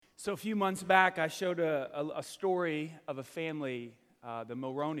So a few months back, I showed a story of a family, the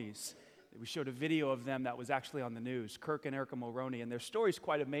Mulroneys. We showed a video of them that was actually on the news, Kirk and Erica Mulroney, and their story's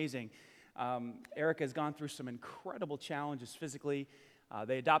quite amazing. Erica has gone through some incredible challenges physically.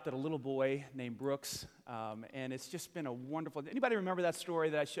 They adopted a little boy named Brooks, and it's just been a wonderful. Anybody remember that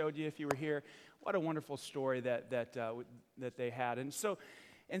story that I showed you if you were here? What a wonderful story that they had. And so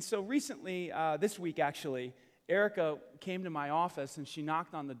recently, this week actually, Erica came to my office and she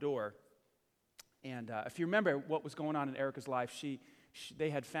knocked on the door. And if you remember what was going on in Erica's life, they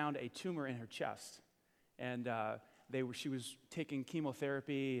had found a tumor in her chest, and she was taking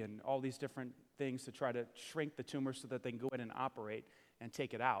chemotherapy and all these different things to try to shrink the tumor so that they can go in and operate and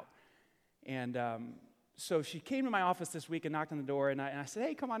take it out. And so she came to my office this week and knocked on the door, and I said,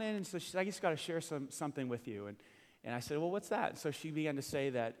 "Hey, come on in." And so she said, "I just got to share something with you." And I said, "Well, what's that?" And so she began to say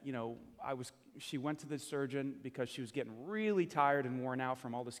that, she went to the surgeon because she was getting really tired and worn out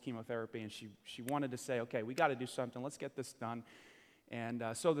from all this chemotherapy, and she wanted to say, "Okay, we got to do something. Let's get this done." And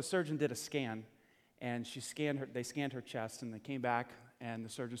so the surgeon did a scan, and they scanned her chest, and they came back, and the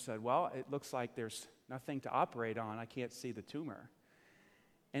surgeon said, "Well, it looks like there's nothing to operate on. I can't see the tumor."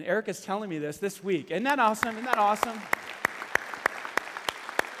 And Erica's telling me this week. Isn't that awesome? Isn't that awesome?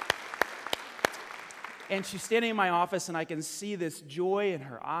 And she's standing in my office, and I can see this joy in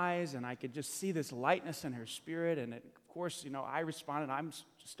her eyes, and I could just see this lightness in her spirit. And of course, I responded. I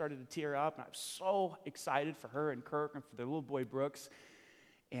started to tear up, and I'm so excited for her and Kirk and for the little boy Brooks.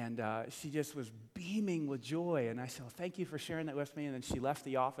 And she just was beaming with joy. And I said, "Well, thank you for sharing that with me." And then she left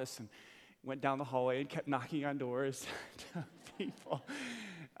the office and went down the hallway and kept knocking on doors to people.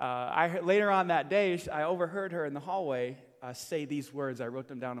 Later on that day, I overheard her in the hallway say these words. I wrote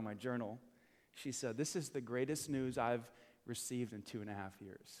them down in my journal. She said, "This is the greatest news I've received in 2.5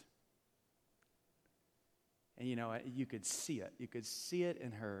 years." And you could see it. You could see it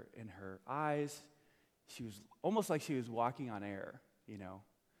in her eyes. She was almost like she was walking on air,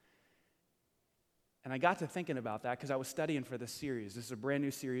 And I got to thinking about that because I was studying for this series. This is a brand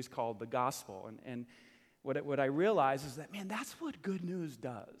new series called The Gospel. And what I realized is that, man, that's what good news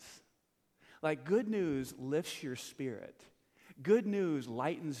does. Like, good news lifts your spirit. Good news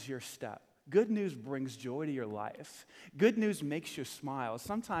lightens your step. Good news brings joy to your life. Good news makes you smile.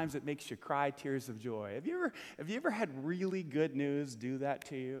 Sometimes it makes you cry tears of joy. Have you ever had really good news do that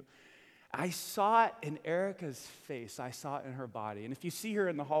to you? I saw it in Erica's face. I saw it in her body. And if you see her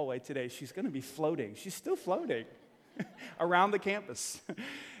in the hallway today, she's going to be floating. She's still floating around the campus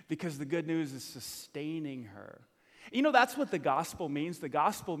because the good news is sustaining her. That's what the gospel means. The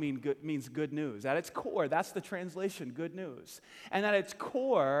gospel means good news. At its core, that's the translation, good news. And at its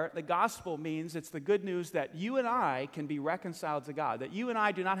core, the gospel means it's the good news that you and I can be reconciled to God, that you and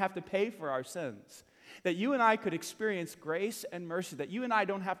I do not have to pay for our sins, that you and I could experience grace and mercy, that you and I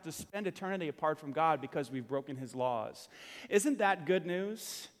don't have to spend eternity apart from God because we've broken His laws. Isn't that good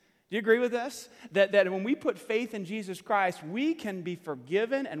news? Do you agree with this? That when we put faith in Jesus Christ, we can be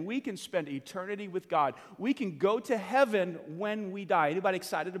forgiven and we can spend eternity with God. We can go to heaven when we die. Anybody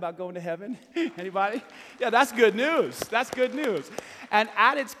excited about going to heaven? Anybody? Yeah, that's good news. That's good news. And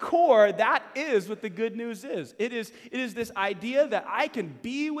at its core, that is what the good news is. It is this idea that I can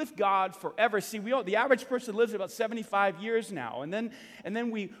be with God forever. See, the average person lives about 75 years now, and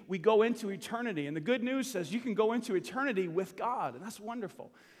then we go into eternity. And the good news says you can go into eternity with God, and that's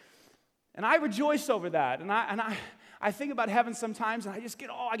wonderful. And I rejoice over that, and I think about heaven sometimes, and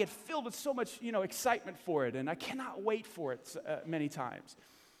I get filled with so much, excitement for it, and I cannot wait for it many times.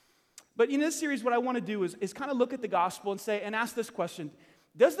 But in this series, what I want to do is kind of look at the gospel and ask this question: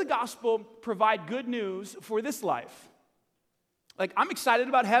 does the gospel provide good news for this life? Like, I'm excited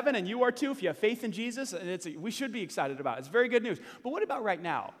about heaven, and you are too. If you have faith in Jesus, and we should be excited about it. It's very good news. But what about right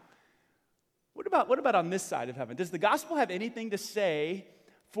now? What about on this side of heaven? Does the gospel have anything to say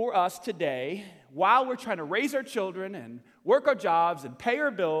for us today while we're trying to raise our children and work our jobs and pay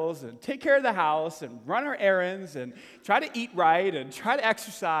our bills and take care of the house and run our errands and try to eat right and try to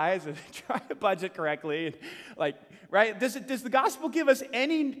exercise and try to budget correctly? Right? Does the gospel give us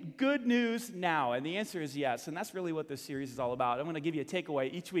any good news now? And the answer is yes, and that's really what this series is all about. I'm going to give you a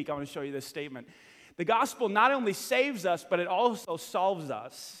takeaway. Each week I want to show you this statement. The gospel not only saves us, but it also solves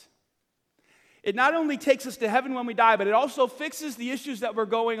us. It not only takes us to heaven when we die, but it also fixes the issues that we're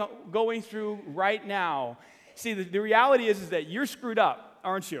going through right now. See, the reality is that you're screwed up,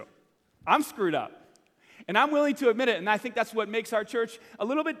 aren't you? I'm screwed up. And I'm willing to admit it, and I think that's what makes our church a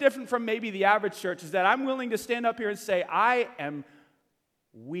little bit different from maybe the average church, is that I'm willing to stand up here and say, I am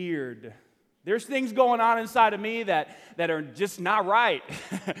weird. There's things going on inside of me that are just not right.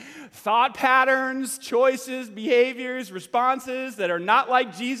 Thought patterns, choices, behaviors, responses that are not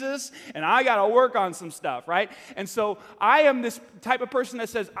like Jesus, and I got to work on some stuff, right? And so I am this type of person that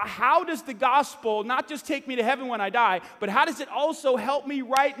says, how does the gospel not just take me to heaven when I die, but how does it also help me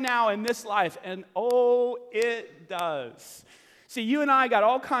right now in this life? And oh, it does. See, you and I got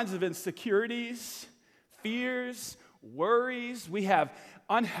all kinds of insecurities, fears, worries. We have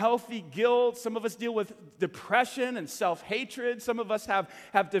unhealthy guilt. Some of us deal with depression and self-hatred. Some of us have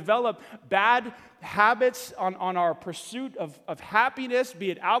developed bad habits on our pursuit of happiness,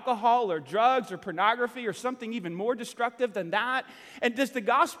 be it alcohol or drugs or pornography or something even more destructive than that. And does the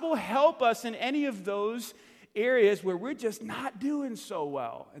gospel help us in any of those areas where we're just not doing so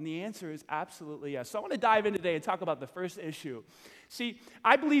well? And the answer is absolutely yes. So I want to dive in today and talk about the first issue. See,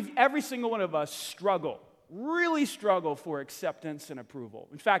 I believe every single one of us really struggle for acceptance and approval.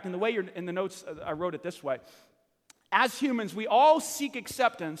 In fact, in the notes, I wrote it this way. As humans, we all seek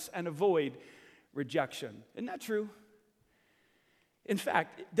acceptance and avoid rejection. Isn't that true? In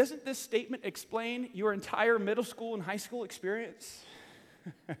fact, doesn't this statement explain your entire middle school and high school experience?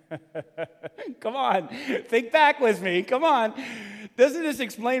 Come on, think back with me. Come on. Doesn't this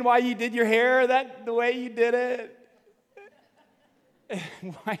explain why you did your hair the way you did it?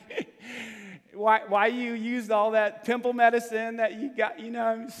 Why you used all that pimple medicine that you got,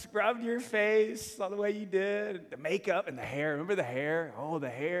 scrubbed your face all the way you did, the makeup and the hair. Remember the hair? Oh, the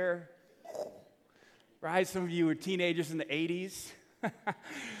hair. Right? Some of you were teenagers in the 80s.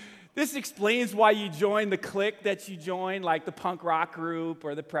 This explains why you joined the clique that you joined, like the punk rock group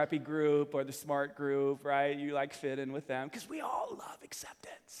or the preppy group or the smart group, right? You fit in with them because we all love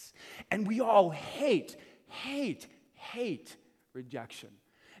acceptance. And we all hate rejection.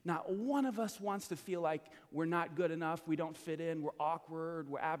 Not one of us wants to feel like we're not good enough, we don't fit in, we're awkward,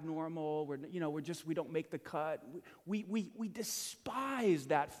 we're abnormal, we don't make the cut. We despise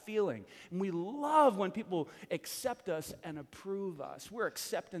that feeling. And we love when people accept us and approve us. We're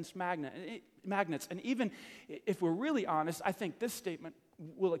acceptance magnets. And even if we're really honest, I think this statement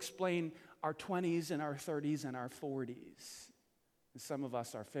will explain our 20s and our 30s and our 40s. And some of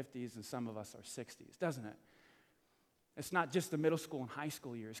us are 50s and some of us are 60s, doesn't it? It's not just the middle school and high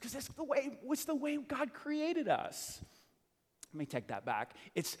school years, because it's the way God created us. Let me take that back.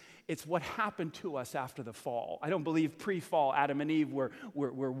 It's what happened to us after the fall. I don't believe pre-fall Adam and Eve were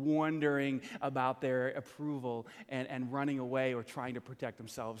wondering about their approval and running away or trying to protect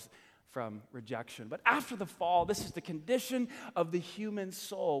themselves from rejection. But after the fall, this is the condition of the human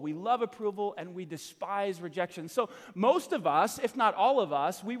soul. We love approval and we despise rejection. So most of us, if not all of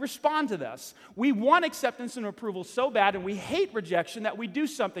us, we respond to this. We want acceptance and approval so bad and we hate rejection that we do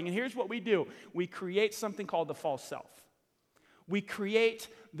something. And here's what we do. We create something called the false self. We create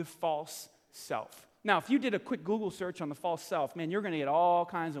the false self. Now, if you did a quick Google search on the false self, man, you're going to get all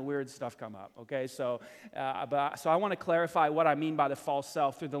kinds of weird stuff come up, okay? So I want to clarify what I mean by the false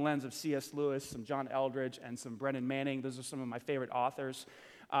self through the lens of C.S. Lewis, some John Eldredge, and some Brennan Manning. Those are some of my favorite authors.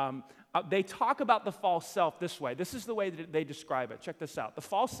 They talk about the false self this way. This is the way that they describe it. Check this out. The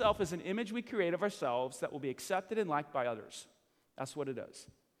false self is an image we create of ourselves that will be accepted and liked by others. That's what it is.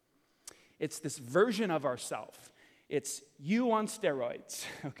 It's this version of ourself. It's you on steroids,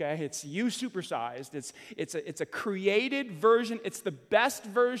 okay? It's you supersized. It's a created version. It's the best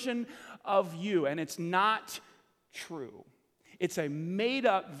version of you, and it's not true. It's a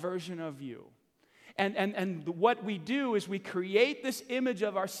made-up version of you. And what we do is we create this image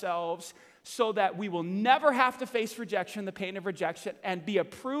of ourselves so that we will never have to face rejection, the pain of rejection, and be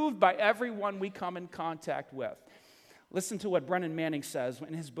approved by everyone we come in contact with. Listen to what Brennan Manning says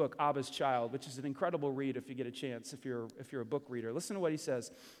in his book, Abba's Child, which is an incredible read if you get a chance, if you're a book reader. Listen to what he says.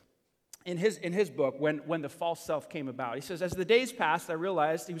 In his book, when the false self came about, he says, as the days passed, I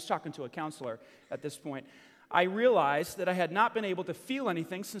realized, he was talking to a counselor at this point, I realized that I had not been able to feel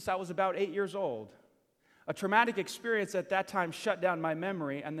anything since I was about 8 years old. A traumatic experience at that time shut down my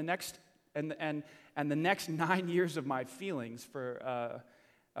memory, and the next 9 years of my feelings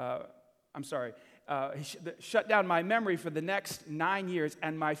shut down my memory for the next 9 years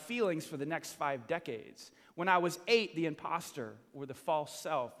and my feelings for the next 5 decades. When I was 8, the imposter, or the false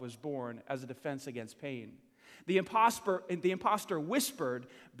self, was born as a defense against pain. The imposter whispered,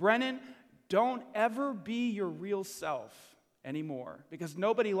 Brennan, don't ever be your real self anymore because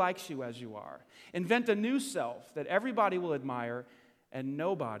nobody likes you as you are. Invent a new self that everybody will admire and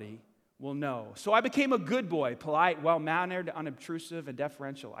nobody will know. So I became a good boy, polite, well-mannered, unobtrusive, and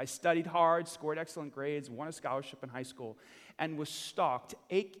deferential. I studied hard, scored excellent grades, won a scholarship in high school, and was stalked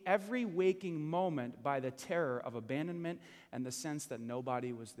every waking moment by the terror of abandonment and the sense that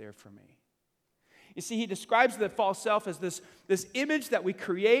nobody was there for me. You see, he describes the false self as this image that we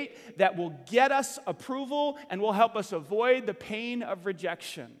create that will get us approval and will help us avoid the pain of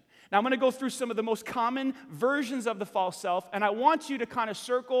rejection. Now, I'm going to go through some of the most common versions of the false self, and I want you to kind of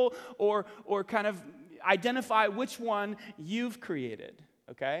circle or kind of identify which one you've created,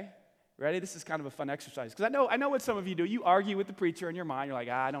 okay? Ready? This is kind of a fun exercise, because I know what some of you do. You argue with the preacher in your mind. You're like,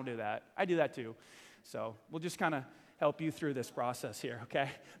 I don't do that. I do that too. So we'll just kind of help you through this process here, okay?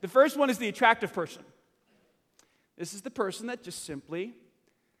 The first one is the attractive person. This is the person that just simply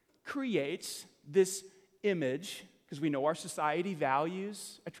creates this image, because we know our society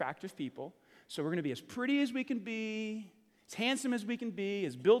values attractive people. So we're going to be as pretty as we can be, as handsome as we can be,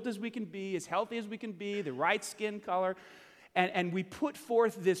 as built as we can be, as healthy as we can be, the right skin color. And we put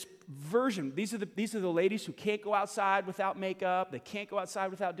forth this version. These are the ladies who can't go outside without makeup. They can't go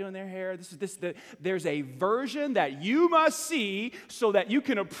outside without doing their hair. There's a version that you must see so that you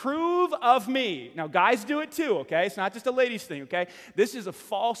can approve of me. Now, guys do it too, okay? It's not just a ladies thing, okay? This is a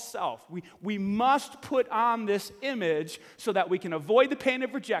false self. We must put on this image so that we can avoid the pain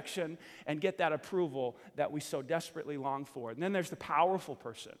of rejection and get that approval that we so desperately long for. And then there's the powerful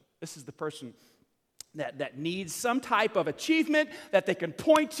person. This is the person that needs some type of achievement that they can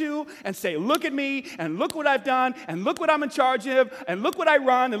point to and say, look at me, and look what I've done, and look what I'm in charge of, and look what I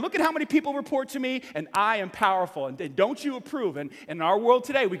run, and look at how many people report to me, and I am powerful, and don't you approve? And in our world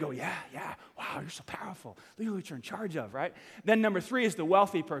today, we go, yeah, wow, you're so powerful. Look at what you're in charge of, right? Then number 3 is the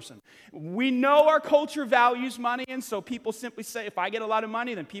wealthy person. We know our culture values money, and so people simply say, if I get a lot of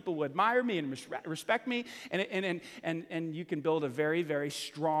money, then people will admire me and respect me, and you can build a very, very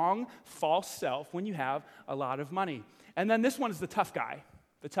strong false self when you have a lot of money. And then this one is the tough guy,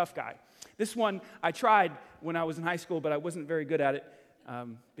 This one I tried when I was in high school, but I wasn't very good at it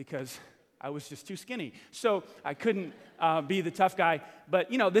because I was just too skinny. So I couldn't be the tough guy.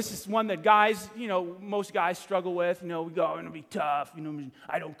 But, this is one that guys, most guys struggle with. We go, I'm going to be tough.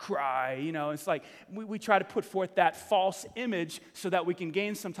 I don't cry. It's like we try to put forth that false image so that we can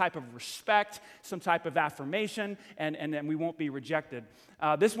gain some type of respect, some type of affirmation, and then we won't be rejected.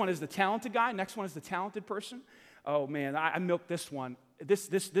 This one is the talented guy. Next one is the talented person. Oh, man, I milked this one. This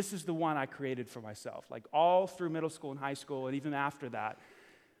is the one I created for myself. Like all through middle school and high school and even after that.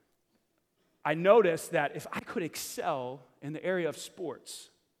 I noticed that if I could excel in the area of sports,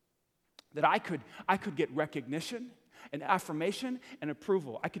 that I could get recognition and affirmation and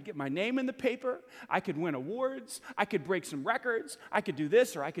approval. I could get my name in the paper. I could win awards. I could break some records. I could do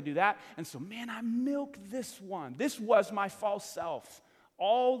this or I could do that. And so, man, I milked this one. This was my false self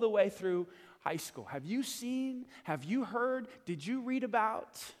all the way through high school. Have you seen? Have you heard? Did you read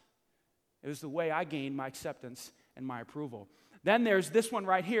about? It was the way I gained my acceptance and my approval. Then there's this one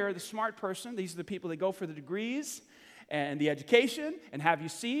right here, the smart person. These are the people that go for the degrees and the education. And have you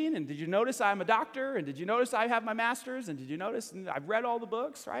seen? And did you notice I'm a doctor? And did you notice I have my master's? And did you notice I've read all the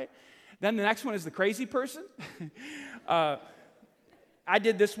books, right? Then the next one is the crazy person. I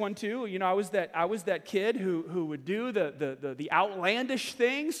did this one too. I was that kid who would do the outlandish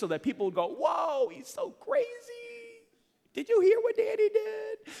things so that people would go, whoa, he's so crazy. Did you hear what Daddy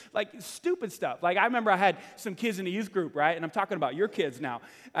did? Like stupid stuff. Like I remember I had some kids in the youth group, right? And I'm talking about your kids now.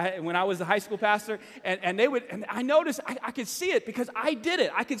 When I was a high school pastor, and I noticed, I could see it because I did it.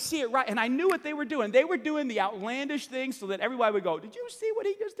 I could see it right, and I knew what they were doing. They were doing the outlandish things so that everybody would go, did you see what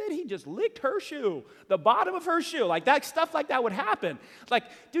he just did? He just licked her shoe, the bottom of her shoe. Like that, stuff like that would happen. Like,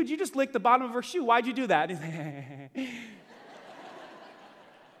 dude, you just licked the bottom of her shoe. Why'd you do that?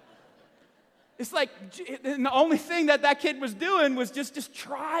 It's like, and the only thing that kid was doing was just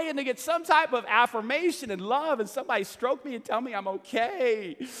trying to get some type of affirmation and love, and somebody stroke me and tell me I'm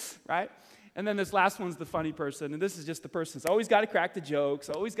okay, right? And then this last one's the funny person, and this is just the person that's always got to crack the jokes,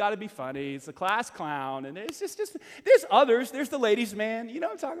 always got to be funny. It's a class clown, and it's just there's others. There's the ladies' man. You know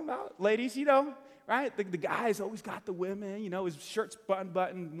what I'm talking about? Ladies, right? The guy's always got the women, his shirt's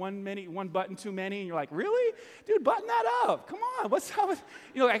buttoned one button too many, and you're like, really? Dude, button that up. Come on, what's up with,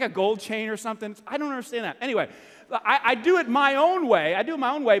 like a gold chain or something? I don't understand that. Anyway, I do it my own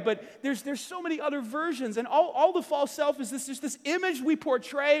way. But there's so many other versions, and all the false self is this image we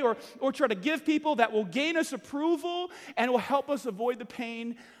portray or try to give people that will gain us approval and will help us avoid the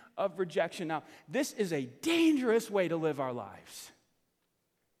pain of rejection. Now, this is a dangerous way to live our lives.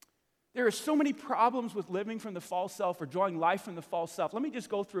 There are so many problems with living from the false self or drawing life from the false self. Let me just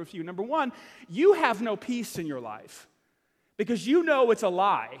go through a few. Number one, you have no peace in your life because you know it's a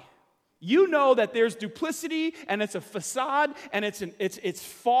lie. You know that there's duplicity and it's a facade and it's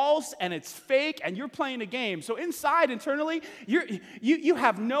false and it's fake and you're playing a game. So inside, internally, you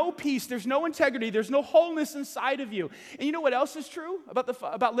have no peace. There's no integrity. There's no wholeness inside of you. And you know what else is true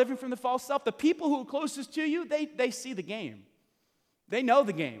about living from the false self? The people who are closest to you, they see the game. They know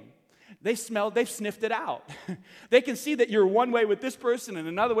the game. They've sniffed it out. They can see that you're one way with this person and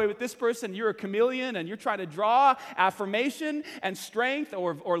another way with this person. You're a chameleon and you're trying to draw affirmation and strength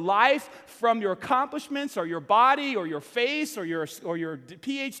or life from your accomplishments or your body or your face or your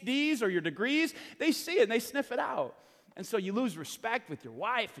PhDs or your degrees. They see it and they sniff it out. And so you lose respect with your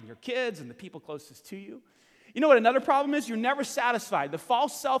wife and your kids and the people closest to you. You know what another problem is? You're never satisfied. The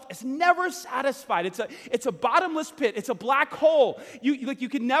false self is never satisfied. It's a bottomless pit. It's a black hole. You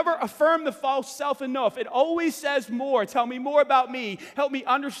can never affirm the false self enough. It always says more. Tell me more about me. Help me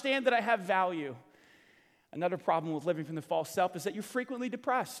understand that I have value. Another problem with living from the false self is that you're frequently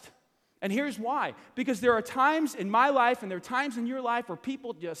depressed. And here's why. Because there are times in my life and there are times in your life where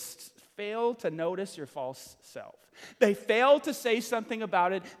people just fail to notice your false self. They fail to say something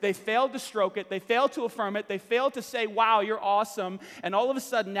about it. They fail to stroke it. They fail to affirm it. They fail to say, wow, you're awesome. And all of a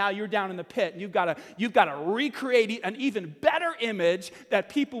sudden now you're down in the pit. And you've got to recreate an even better image that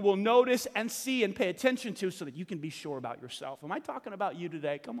people will notice and see and pay attention to so that you can be sure about yourself. Am I talking about you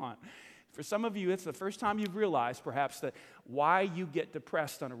today? Come on. For some of you, it's the first time you've realized perhaps that why you get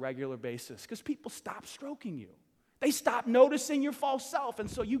depressed on a regular basis. Because people stop stroking you. They stop noticing your false self. And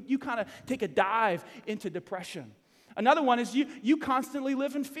so you kind of take a dive into depression. Another one is you constantly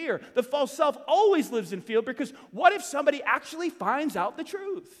live in fear. The false self always lives in fear because what if somebody actually finds out the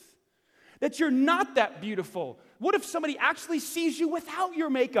truth? That you're not that beautiful. What if somebody actually sees you without your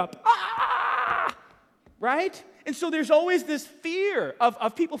makeup? Right? And so there's always this fear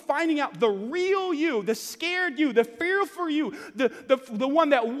of people finding out the real you, the scared you, the fearful you, the one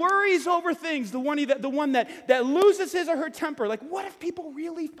that worries over things, the one that loses his or her temper. Like, what if people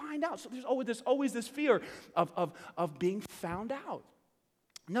really find out? So there's always this fear of being found out.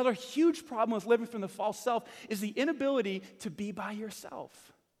 Another huge problem with living from the false self is the inability to be by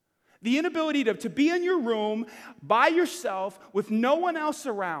yourself. The inability to be in your room by yourself with no one else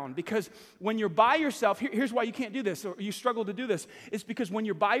around. Because when you're by yourself, here's why you can't do this or you struggle to do this. It's because when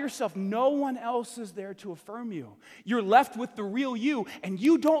you're by yourself, no one else is there to affirm you. You're left with the real you, and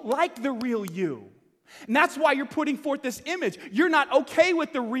you don't like the real you. And that's why you're putting forth this image. You're not okay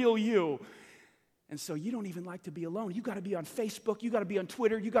with the real you. And so you don't even like to be alone. You got to be on Facebook. You got to be on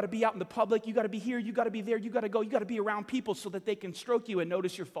Twitter. You got to be out in the public. You got to be here. You got to be there. You got to go. You got to be around people so that they can stroke you and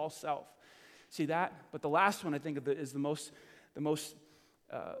notice your false self. See that? But the last one I think is the most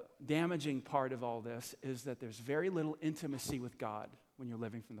damaging part of all this is that there's very little intimacy with God when you're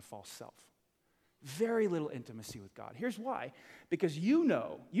living from the false self. Very little intimacy with God. Here's why. Because you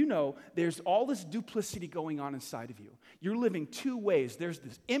know there's all this duplicity going on inside of you. You're living two ways. There's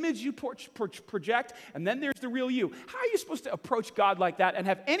this image you project, and then there's the real you. How are you supposed to approach God like that and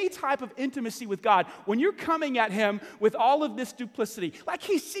have any type of intimacy with God when you're coming at him with all of this duplicity? Like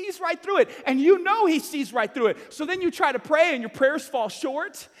he sees right through it, and you know he sees right through it. So then you try to pray, and your prayers fall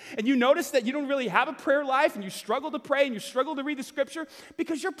short, and you notice that you don't really have a prayer life, and you struggle to pray, and you struggle to read the scripture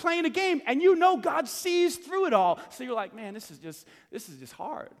because you're playing a game, and you know God sees through it all. So you're like, man, this is just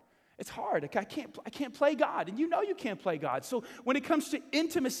hard. It's hard. I can't play God. And you know you can't play God. So when it comes to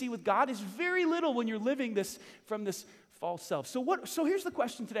intimacy with God, it's very little when you're living this from this false self. So here's the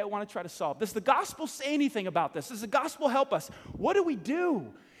question today I want to try to solve. Does the gospel say anything about this? Does the gospel help us? What do we do?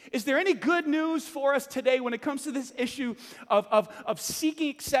 Is there any good news for us today when it comes to this issue of seeking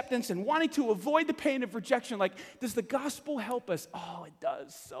acceptance and wanting to avoid the pain of rejection? Like, does the gospel help us? Oh, it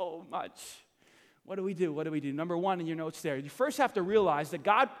does so much. What do we do? What do we do? Number one, in your notes there, you first have to realize that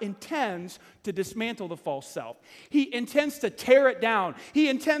God intends to dismantle the false self. He intends to tear it down. He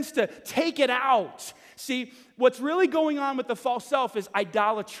intends to take it out. See, what's really going on with the false self is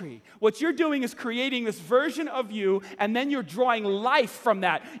idolatry. What you're doing is creating this version of you, and then you're drawing life from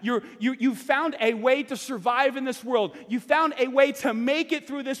that. You've found a way to survive in this world. You found a way to make it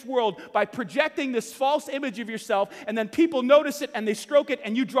through this world by projecting this false image of yourself, and then people notice it, and they stroke it,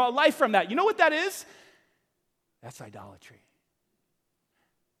 and you draw life from that. You know what that is? That's idolatry.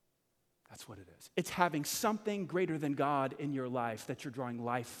 That's what it is. It's having something greater than God in your life that you're drawing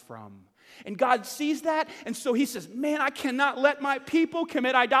life from. And God sees that, and so he says, man, I cannot let my people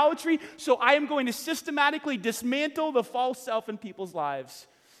commit idolatry, so I am going to systematically dismantle the false self in people's lives.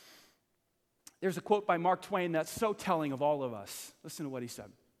 There's a quote by Mark Twain that's so telling of all of us. Listen to what he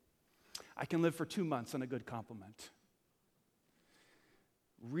said. I can live for 2 months on a good compliment.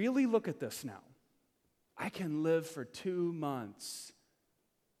 Really look at this now. I can live for 2 months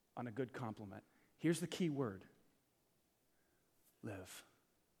on a good compliment. Here's the key word. Live.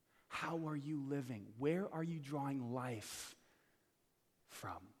 How are you living? Where are you drawing life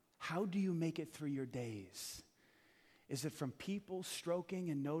from? How do you make it through your days? Is it from people stroking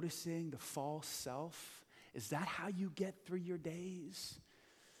and noticing the false self? Is that how you get through your days?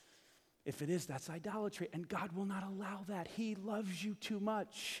 If it is, that's idolatry, and God will not allow that. He loves you too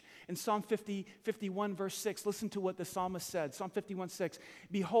much. In Psalm 51, verse 6, listen to what the psalmist said. Psalm 51, 6,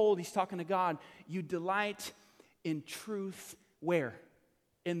 behold, he's talking to God, you delight in truth, where?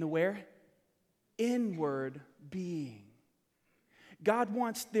 In the where? Inward being. God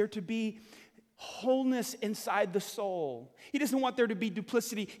wants there to be wholeness inside the soul. He doesn't want there to be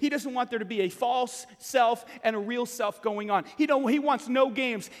duplicity. He doesn't want there to be a false self and a real self going on. He wants no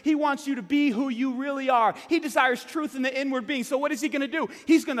games. He wants you to be who you really are. He desires truth in the inward being. So what is he going to do?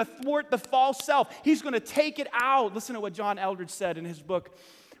 He's going to thwart the false self. He's going to take it out. Listen to what John Eldredge said in his book,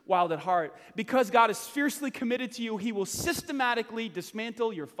 Wild at Heart. Because God is fiercely committed to you, he will systematically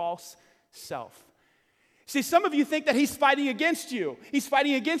dismantle your false self. See, some of you think that he's fighting against you. He's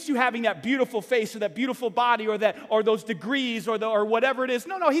fighting against you having that beautiful face or that beautiful body or those degrees or whatever it is.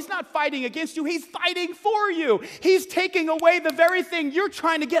 No, he's not fighting against you. He's fighting for you. He's taking away the very thing you're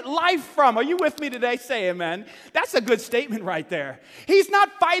trying to get life from. Are you with me today? Say amen. That's a good statement right there. He's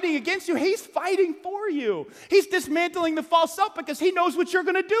not fighting against you. He's fighting for you. He's dismantling the false self because he knows what you're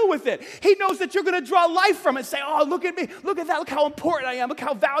going to do with it. He knows that you're going to draw life from it and say, oh, look at me. Look at that. Look how important I am. Look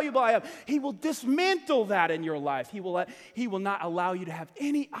how valuable I am. He will dismantle that in your life. He will not allow you to have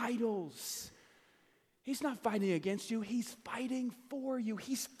any idols. He's not fighting against you. He's fighting for you.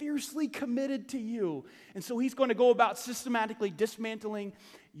 He's fiercely committed to you. And so he's going to go about systematically dismantling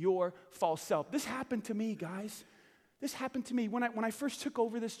your false self. This happened to me, guys. This happened to me. When I first took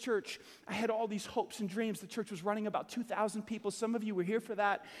over this church, I had all these hopes and dreams. The church was running about 2,000 people. Some of you were here for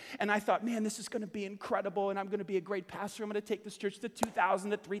that. And I thought, man, this is going to be incredible, and I'm going to be a great pastor. I'm going to take this church to 2,000,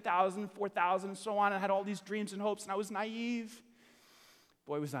 to 3,000, 4,000, and so on. I had all these dreams and hopes, and I was naive.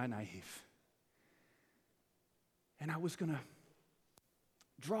 Boy, was I naive. And I was going to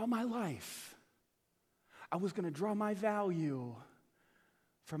draw my life. I was going to draw my value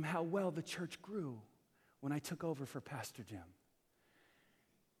from how well the church grew when I took over for Pastor Jim.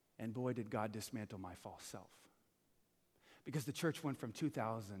 And boy, did God dismantle my false self. Because the church went from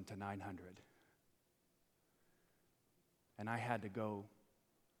 2,000 to 900. And I had to go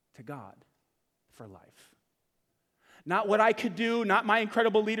to God for life. Not what I could do, not my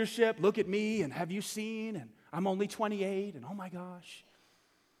incredible leadership. Look at me, and have you seen? And I'm only 28, and oh my gosh.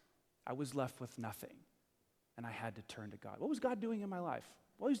 I was left with nothing. And I had to turn to God. What was God doing in my life?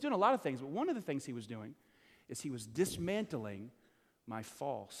 Well, he was doing a lot of things, but one of the things he was doing is he was dismantling my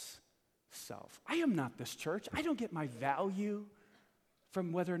false self. I am not this church. I don't get my value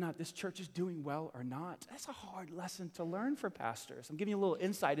from whether or not this church is doing well or not. That's a hard lesson to learn for pastors. I'm giving you a little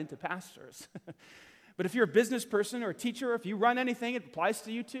insight into pastors. But if you're a business person or a teacher, or if you run anything, it applies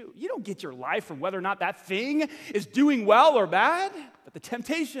to you too. You don't get your life from whether or not that thing is doing well or bad. But the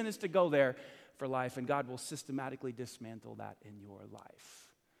temptation is to go there for life, and God will systematically dismantle that in your life.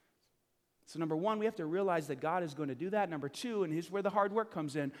 So number one, we have to realize that God is going to do that. Number two, and here's where the hard work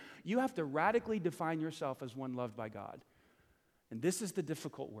comes in, you have to radically define yourself as one loved by God. And this is the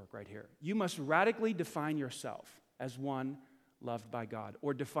difficult work right here. You must radically define yourself as one loved by God,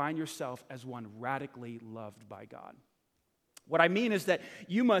 or define yourself as one radically loved by God. What I mean is that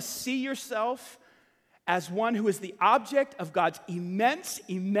you must see yourself as one who is the object of God's immense,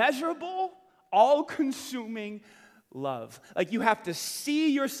 immeasurable, all-consuming love. Like you have to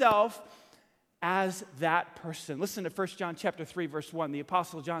see yourself as that person. Listen to 1 John chapter 3, verse 1. The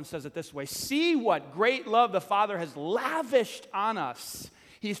Apostle John says it this way: see what great love the Father has lavished on us.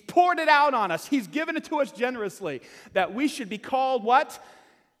 He's poured it out on us. He's given it to us generously, that we should be called what?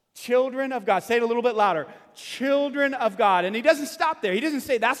 Children of God. Say it a little bit louder. Children of God. And he doesn't stop there. He doesn't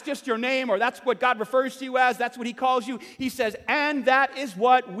say that's just your name or that's what God refers to you as. That's what he calls you. He says, and that is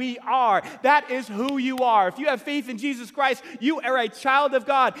what we are. That is who you are. If you have faith in Jesus Christ, you are a child of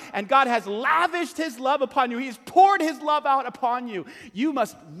God. And God has lavished his love upon you. He has poured his love out upon you. You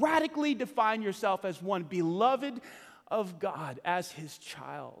must radically define yourself as one beloved of God, as his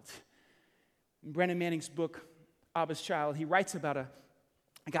child. In Brennan Manning's book, Abba's Child, he writes about a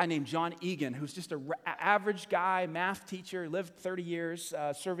guy named John Egan, who's just an average guy, math teacher, lived 30 years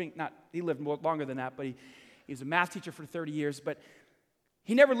he lived longer than that, but he was a math teacher for 30 years, but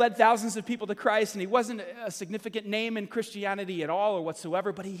he never led thousands of people to Christ, and he wasn't a significant name in Christianity at all or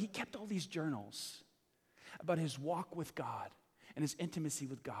whatsoever, but he kept all these journals about his walk with God. and his intimacy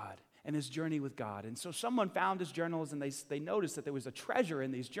with God and his journey with God. And so someone found his journals, and they noticed that there was a treasure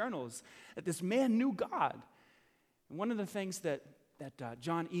in these journals, that this man knew God. And one of the things that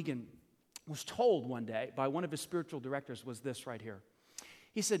John Egan was told one day by one of his spiritual directors was this right here.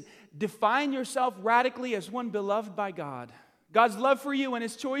 He said, define yourself radically as one beloved by God. God's love for you and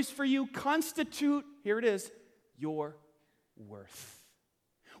his choice for you constitute, here it is, your worth.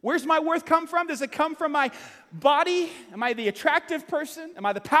 Where's my worth come from? Does it come from my body? Am I the attractive person? Am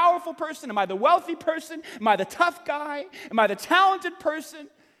I the powerful person? Am I the wealthy person? Am I the tough guy? Am I the talented person?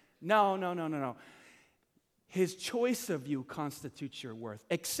 No. His choice of you constitutes your worth.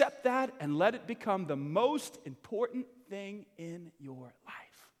 Accept that and let it become the most important thing in your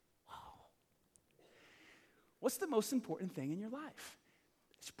life. Wow. What's the most important thing in your life?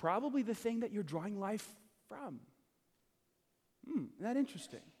 It's probably the thing that you're drawing life from. Isn't that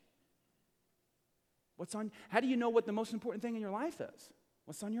interesting? How do you know what the most important thing in your life is?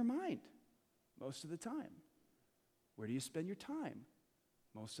 What's on your mind? Most of the time. Where do you spend your time?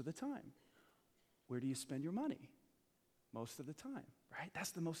 Most of the time. Where do you spend your money? Most of the time, right?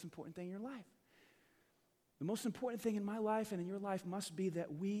 That's the most important thing in your life. The most important thing in my life and in your life must be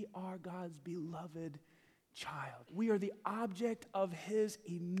that we are God's beloved child. We are the object of his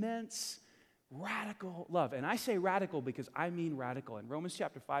immense radical love. And I say radical because I mean radical. In Romans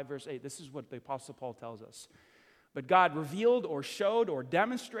chapter 5, verse 8, this is what the Apostle Paul tells us. But God revealed or showed or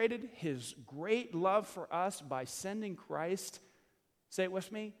demonstrated his great love for us by sending Christ, say it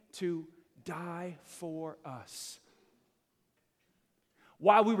with me, to die for us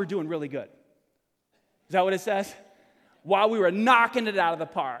while we were doing really good. Is that what it says? While we were knocking it out of the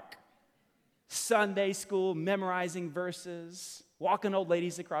park. Sunday school, memorizing verses, walking old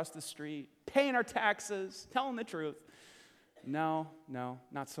ladies across the street, paying our taxes, telling the truth. No,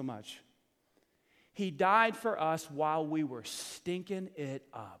 not so much. He died for us while we were stinking it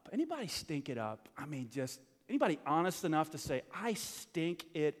up. Anybody stink it up? I mean, just anybody honest enough to say, I stink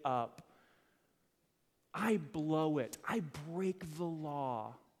it up. I blow it. I break the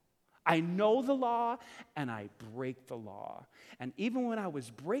law. I know the law, and I break the law. And even when I was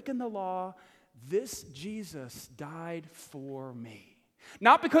breaking the law, this Jesus died for me.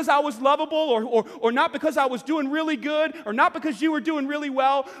 Not because I was lovable or not because I was doing really good or not because you were doing really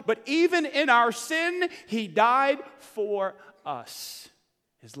well, but even in our sin, he died for us.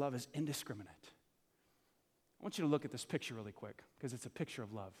 His love is indiscriminate. I want you to look at this picture really quick because it's a picture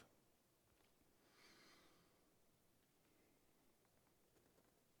of love.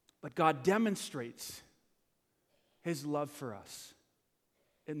 But God demonstrates his love for us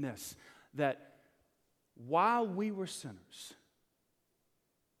in this, that while we were sinners,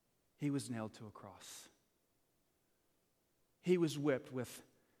 he was nailed to a cross. He was whipped with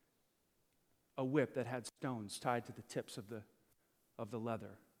a whip that had stones tied to the tips of the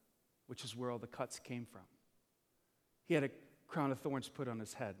leather, which is where all the cuts came from. He had a crown of thorns put on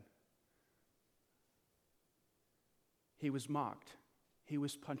his head. He was mocked. He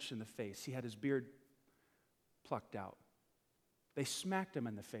was punched in the face. He had his beard plucked out. They smacked him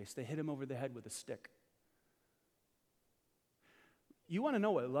in the face. They hit him over the head with a stick. You want to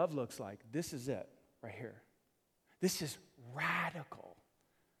know what love looks like? This is it right here. This is radical.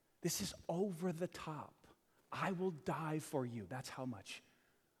 This is over the top. I will die for you. That's how much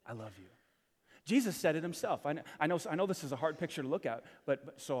I love you. Jesus said it himself. I know this is a hard picture to look at,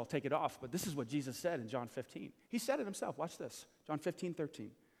 but so I'll take it off. But this is what Jesus said in John 15. He said it himself. Watch this. John 15:13.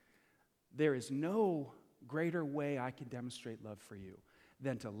 There is no greater way I can demonstrate love for you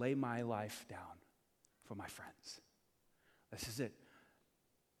than to lay my life down for my friends. This is it.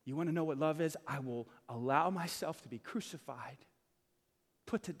 You want to know what love is? I will allow myself to be crucified,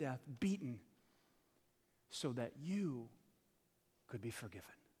 put to death, beaten, so that you could be forgiven.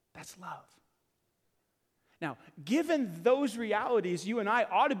 That's love. Now, given those realities, you and I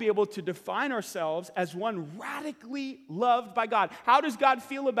ought to be able to define ourselves as one radically loved by God. How does God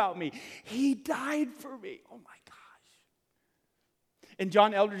feel about me? He died for me. Oh my gosh. In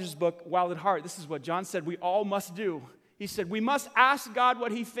John Eldredge's book, Wild at Heart, this is what John said we all must do. He said, we must ask God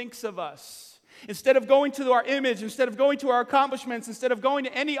what he thinks of us. Instead of going to our image, instead of going to our accomplishments, instead of going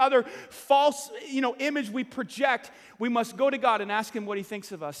to any other false, image we project, we must go to God and ask him what he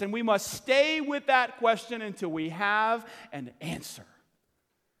thinks of us. And we must stay with that question until we have an answer.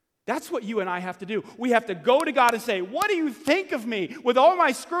 That's what you and I have to do. We have to go to God and say, what do you think of me? With all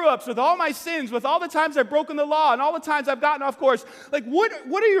my screw-ups, with all my sins, with all the times I've broken the law, and all the times I've gotten off course. Like, what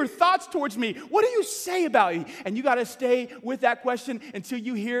are your thoughts towards me? What do you say about me? And you got to stay with that question until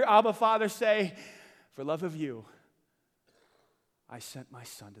you hear Abba Father say, for love of you, I sent my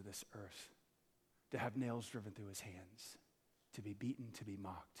son to this earth to have nails driven through his hands. to be beaten, to be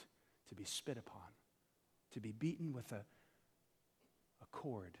mocked, to be spit upon, to be beaten with a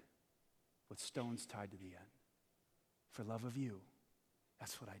cord with stones tied to the end. For love of you,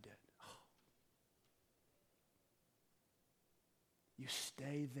 that's what I did. You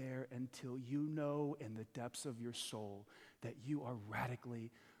stay there until you know in the depths of your soul that you are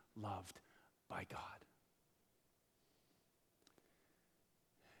radically loved by God.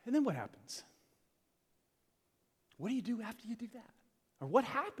 And then what happens? What do you do after you do that? Or what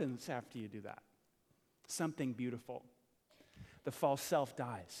happens after you do that? Something beautiful. The false self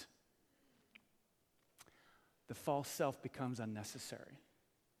dies. The false self becomes unnecessary.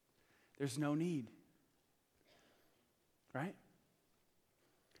 There's no need. Right?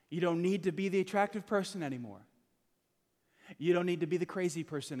 You don't need to be the attractive person anymore. You don't need to be the crazy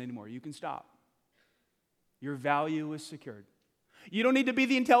person anymore. You can stop. Your value is secured. You don't need to be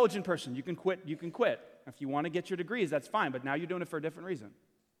the intelligent person. You can quit. You can quit. If you want to get your degrees, that's fine, but now you're doing it for a different reason.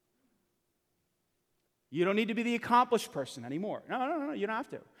 You don't need to be the accomplished person anymore. No, you don't have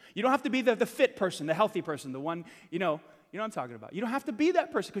to. You don't have to be the fit person, the healthy person, the one, you know what I'm talking about. You don't have to be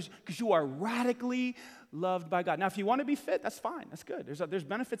that person because you are radically loved by God. Now, if you want to be fit, that's fine. That's good. There's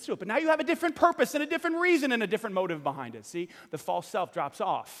benefits to it. But now you have a different purpose and a different reason and a different motive behind it. See, the false self drops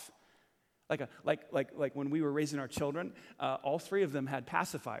off. Like when we were raising our children, all three of them had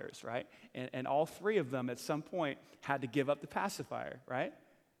pacifiers, right? And all three of them at some point had to give up the pacifier, right?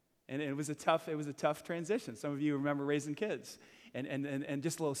 And it was a tough transition. Some of you remember raising kids. And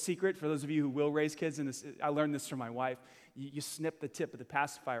just a little secret for those of you who will raise kids, and I learned this from my wife, you snip the tip of the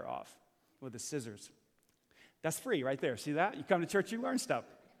pacifier off with the scissors. That's free right there. See that? You come to church, you learn stuff.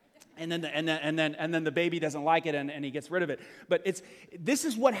 And then the baby doesn't like it and he gets rid of it. But this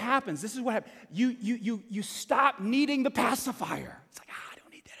is what happens. This is what happens. You stop needing the pacifier. It's like, I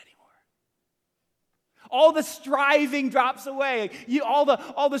don't need that anymore. All the striving drops away.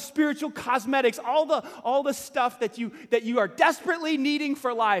 All the spiritual cosmetics, all the stuff that you are desperately needing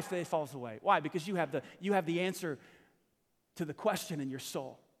for life, it falls away. Why? Because you have the answer to the question in your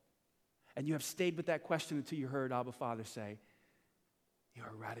soul. And you have stayed with that question until you heard Abba Father say, you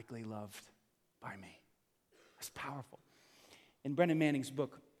are radically loved by me. That's powerful. In Brennan Manning's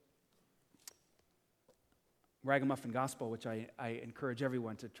book, Ragamuffin Gospel, which I encourage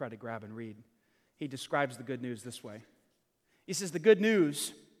everyone to try to grab and read, he describes the good news this way. He says, the good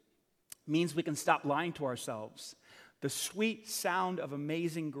news means we can stop lying to ourselves. The sweet sound of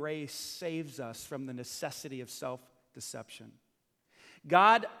amazing grace saves us from the necessity of self-deception.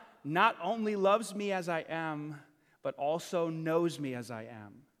 God not only loves me as I am, but also knows me as I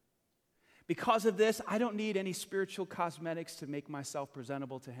am. Because of this, I don't need any spiritual cosmetics to make myself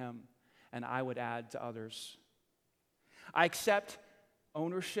presentable to Him, and I would add to others. I accept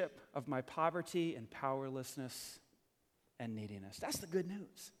ownership of my poverty and powerlessness and neediness. That's the good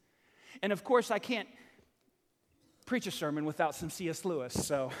news. And of course, I can't preach a sermon without some C.S. Lewis,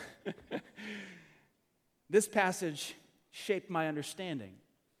 so this passage shaped my understanding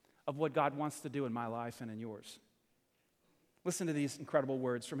of what God wants to do in my life and in yours. Listen to these incredible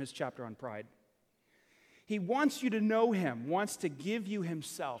words from his chapter on pride. He wants you to know Him, wants to give you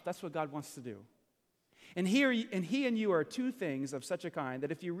Himself. That's what God wants to do. And He and you are two things of such a kind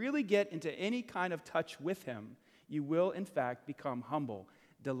that if you really get into any kind of touch with Him, you will, in fact, become humble,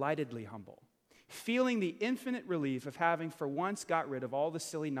 delightedly humble, feeling the infinite relief of having for once got rid of all the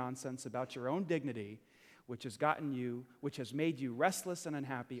silly nonsense about your own dignity, which has made you restless and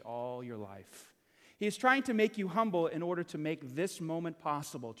unhappy all your life. He is trying to make you humble in order to make this moment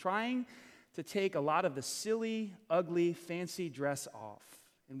possible, trying to take a lot of the silly, ugly, fancy dress off,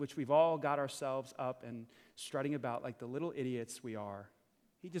 in which we've all got ourselves up and strutting about like the little idiots we are.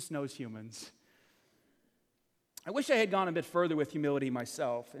 He just knows humans. I wish I had gone a bit further with humility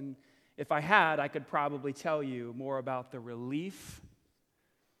myself, and if I had, I could probably tell you more about the relief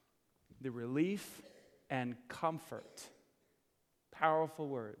and comfort. Powerful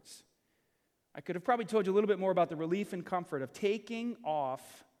words. I could have probably told you a little bit more about the relief and comfort of taking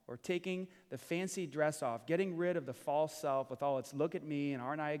the fancy dress off, getting rid of the false self with all its look at me and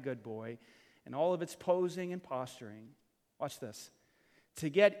aren't I a good boy, and all of its posing and posturing. Watch this. To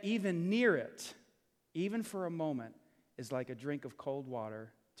get even near it, even for a moment, is like a drink of cold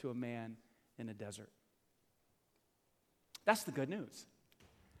water to a man in a desert. That's the good news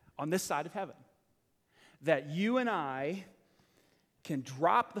on this side of heaven. That you and I can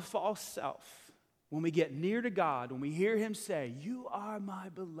drop the false self when we get near to God, when we hear Him say, you are my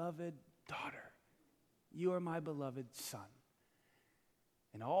beloved daughter. You are my beloved son.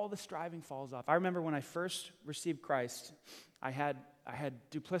 And all the striving falls off. I remember when I first received Christ, I had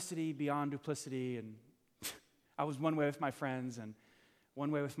duplicity beyond duplicity, and I was one way with my friends and one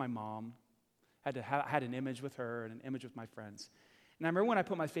way with my mom. Had an image with her and an image with my friends. And I remember when I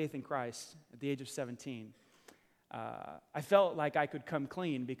put my faith in Christ at the age of 17, I felt like I could come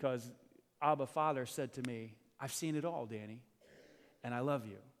clean because Abba Father said to me, I've seen it all, Danny, and I love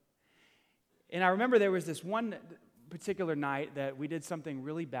you. And I remember there was this one particular night that we did something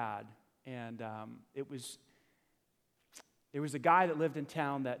really bad, and there was a guy that lived in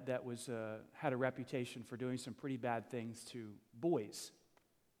town that had a reputation for doing some pretty bad things to boys.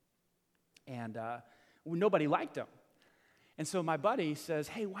 And nobody liked him. And so my buddy says,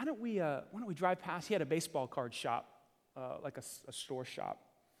 hey, why don't we drive past? He had a baseball card shop, like a store shop.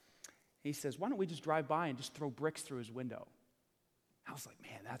 He says, why don't we just drive by and just throw bricks through his window? I was like,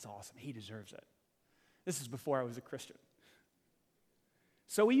 man, that's awesome. He deserves it. This is before I was a Christian.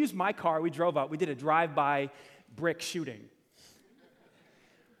 So we used my car. We drove up. We did a drive-by brick shooting.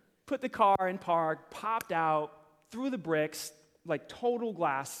 Put the car in park, popped out, threw the bricks, like total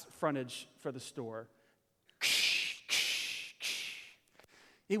glass frontage for the store.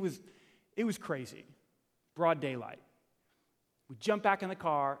 It was crazy. Broad daylight. We jumped back in the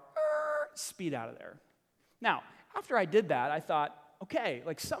car, speed out of there. Now, after I did that, I thought, okay,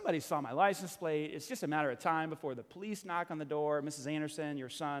 like somebody saw my license plate. It's just a matter of time before the police knock on the door. Mrs. Anderson, your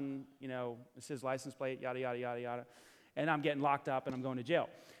son, it's his license plate, yada, yada, yada, yada. And I'm getting locked up and I'm going to jail.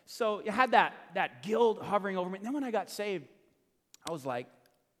 So you had that guilt hovering over me. And then when I got saved, I was like,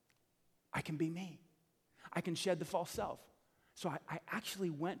 I can be me. I can shed the false self. So I actually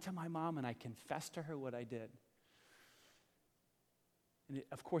went to my mom and I confessed to her what I did. And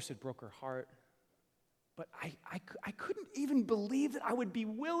of course, it broke her heart. But I couldn't even believe that I would be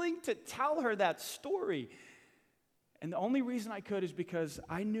willing to tell her that story. And the only reason I could is because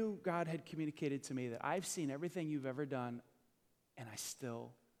I knew God had communicated to me that I've seen everything you've ever done, and I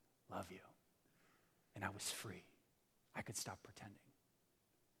still love you. And I was free. I could stop pretending.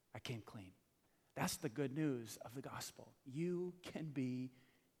 I came clean. That's the good news of the gospel. You can be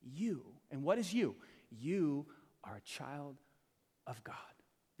you. And what is you? You are a child of God.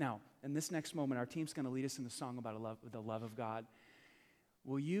 Now, in this next moment, our team's going to lead us in the song about the love of God.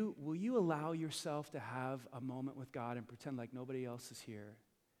 Will you allow yourself to have a moment with God and pretend like nobody else is here?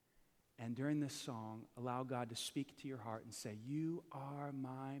 And during this song, allow God to speak to your heart and say, you are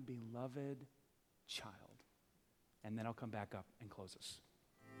my beloved child. And then I'll come back up and close us.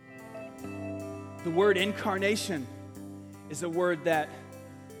 The word incarnation is a word that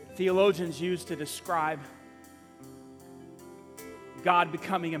theologians use to describe God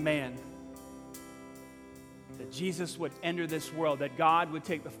becoming a man. That Jesus would enter this world, that God would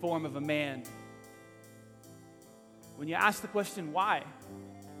take the form of a man. When you ask the question, why?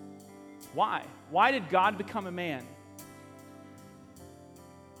 Why? Why did God become a man?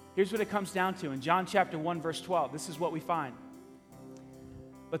 Here's what it comes down to. In John chapter 1, verse 12, this is what we find.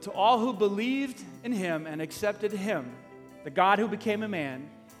 But to all who believed in him and accepted him, the God who became a man,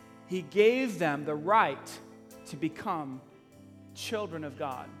 he gave them the right to become children of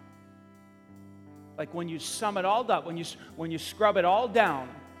God. Like when you sum it all up, when you scrub it all down,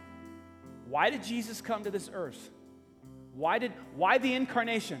 why did Jesus come to this earth? Why the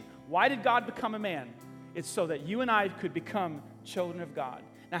incarnation? Why did God become a man? It's so that you and I could become children of God.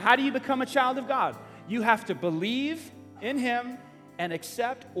 Now, how do you become a child of God? You have to believe in him and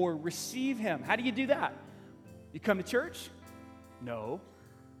accept or receive him. How do you do that? You come to church? No.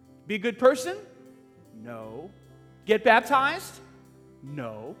 Be a good person? No. Get baptized?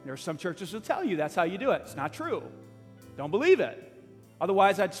 No. There are some churches that tell you that's how you do it. It's not true. Don't believe it.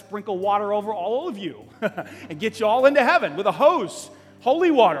 Otherwise, I'd sprinkle water over all of you and get you all into heaven with a hose.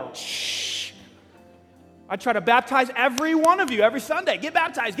 Holy water. Shh. I try to baptize every one of you every Sunday. Get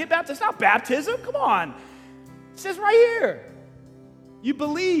baptized. Get baptized. It's not baptism. Come on. It says right here. You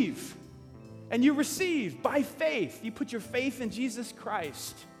believe and you receive by faith. You put your faith in Jesus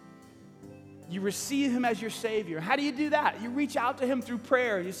Christ. You receive him as your Savior. How do you do that? You reach out to him through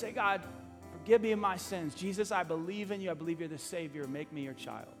prayer. You say, God, forgive me of my sins. Jesus, I believe in you. I believe you're the Savior. Make me your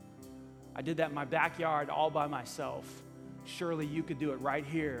child. I did that in my backyard all by myself. Surely you could do it right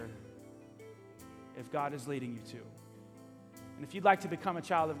here if God is leading you to. And if you'd like to become a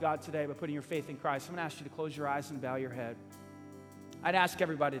child of God today by putting your faith in Christ, I'm going to ask you to close your eyes and bow your head. I'd ask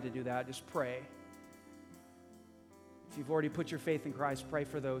everybody to do that. Just pray. If you've already put your faith in Christ, pray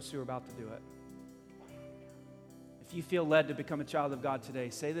for those who are about to do it. If you feel led to become a child of God today,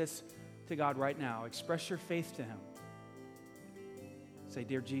 say this to God right now. Express your faith to him. Say,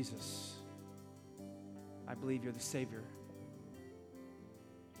 Dear Jesus, I believe you're the Savior.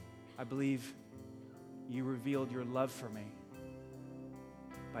 I believe you revealed your love for me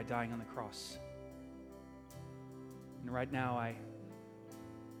by dying on the cross. And right now, I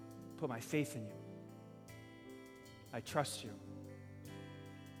put my faith in you. I trust you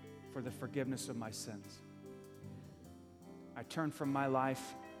for the forgiveness of my sins. I turn from my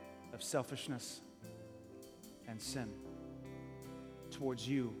life of selfishness and sin towards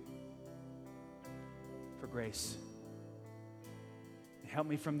you for grace. Help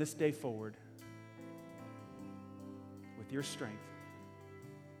me from this day forward with your strength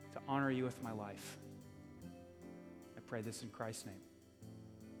to honor you with my life. I pray this in Christ's name.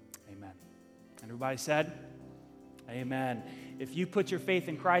 Amen. And everybody said, amen. If you put your faith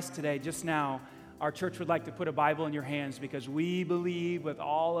in Christ today, just now, our church would like to put a Bible in your hands because we believe with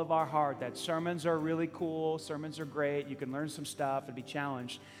all of our heart that sermons are really cool, sermons are great, you can learn some stuff and be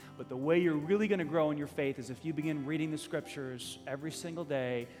challenged, but the way you're really going to grow in your faith is if you begin reading the Scriptures every single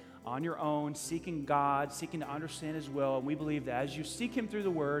day on your own, seeking God, seeking to understand His will, and we believe that as you seek Him through the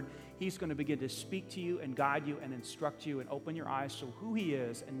Word, He's going to begin to speak to you and guide you and instruct you and open your eyes to who He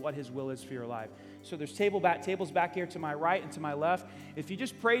is and what His will is for your life. So there's tables back here to my right and to my left. If you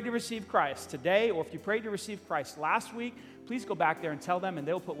just prayed to receive Christ today, or if you prayed to receive Christ last week, please go back there and tell them, and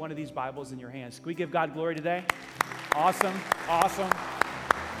they'll put one of these Bibles in your hands. Can we give God glory today? Awesome, awesome.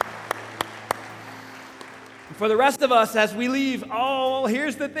 For the rest of us, as we leave,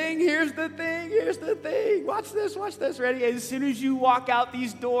 here's the thing. Watch this, ready? As soon as you walk out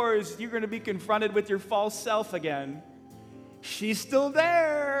these doors, you're going to be confronted with your false self again. She's still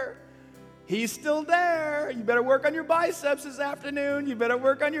there. He's still there. You better work on your biceps this afternoon. You better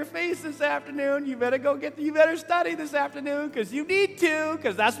work on your face this afternoon. You better study this afternoon because you need to,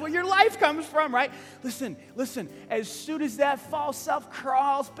 because that's where your life comes from, right? Listen. As soon as that false self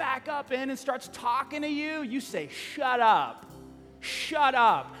crawls back up in and starts talking to you, you say, shut up. Shut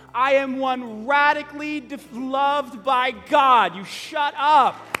up. I am one radically loved by God. You shut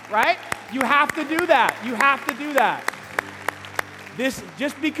up, right? You have to do that. This,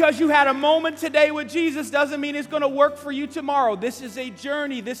 just because you had a moment today with Jesus doesn't mean it's going to work for you tomorrow. This is a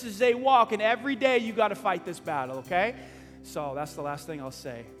journey. This is a walk. And every day you got to fight this battle, okay? So that's the last thing I'll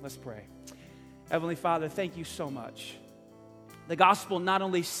say. Let's pray. Heavenly Father, thank you so much. The gospel not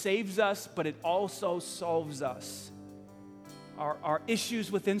only saves us, but it also solves us. Our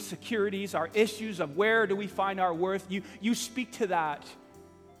issues with insecurities, our issues of where do we find our worth, you speak to that.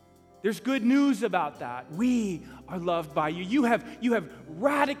 There's good news about that. We are loved by you. You have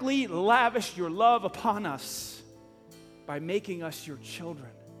radically lavished your love upon us by making us your children.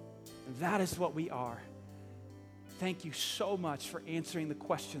 And that is what we are. Thank you so much for answering the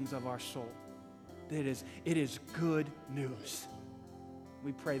questions of our soul. It is good news.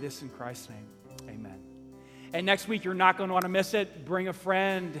 We pray this in Christ's name. Amen. And next week, you're not going to want to miss it. Bring a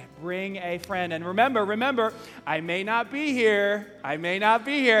friend. And remember, I may not be here,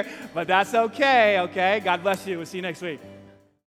 but that's okay, God bless you. We'll see you next week.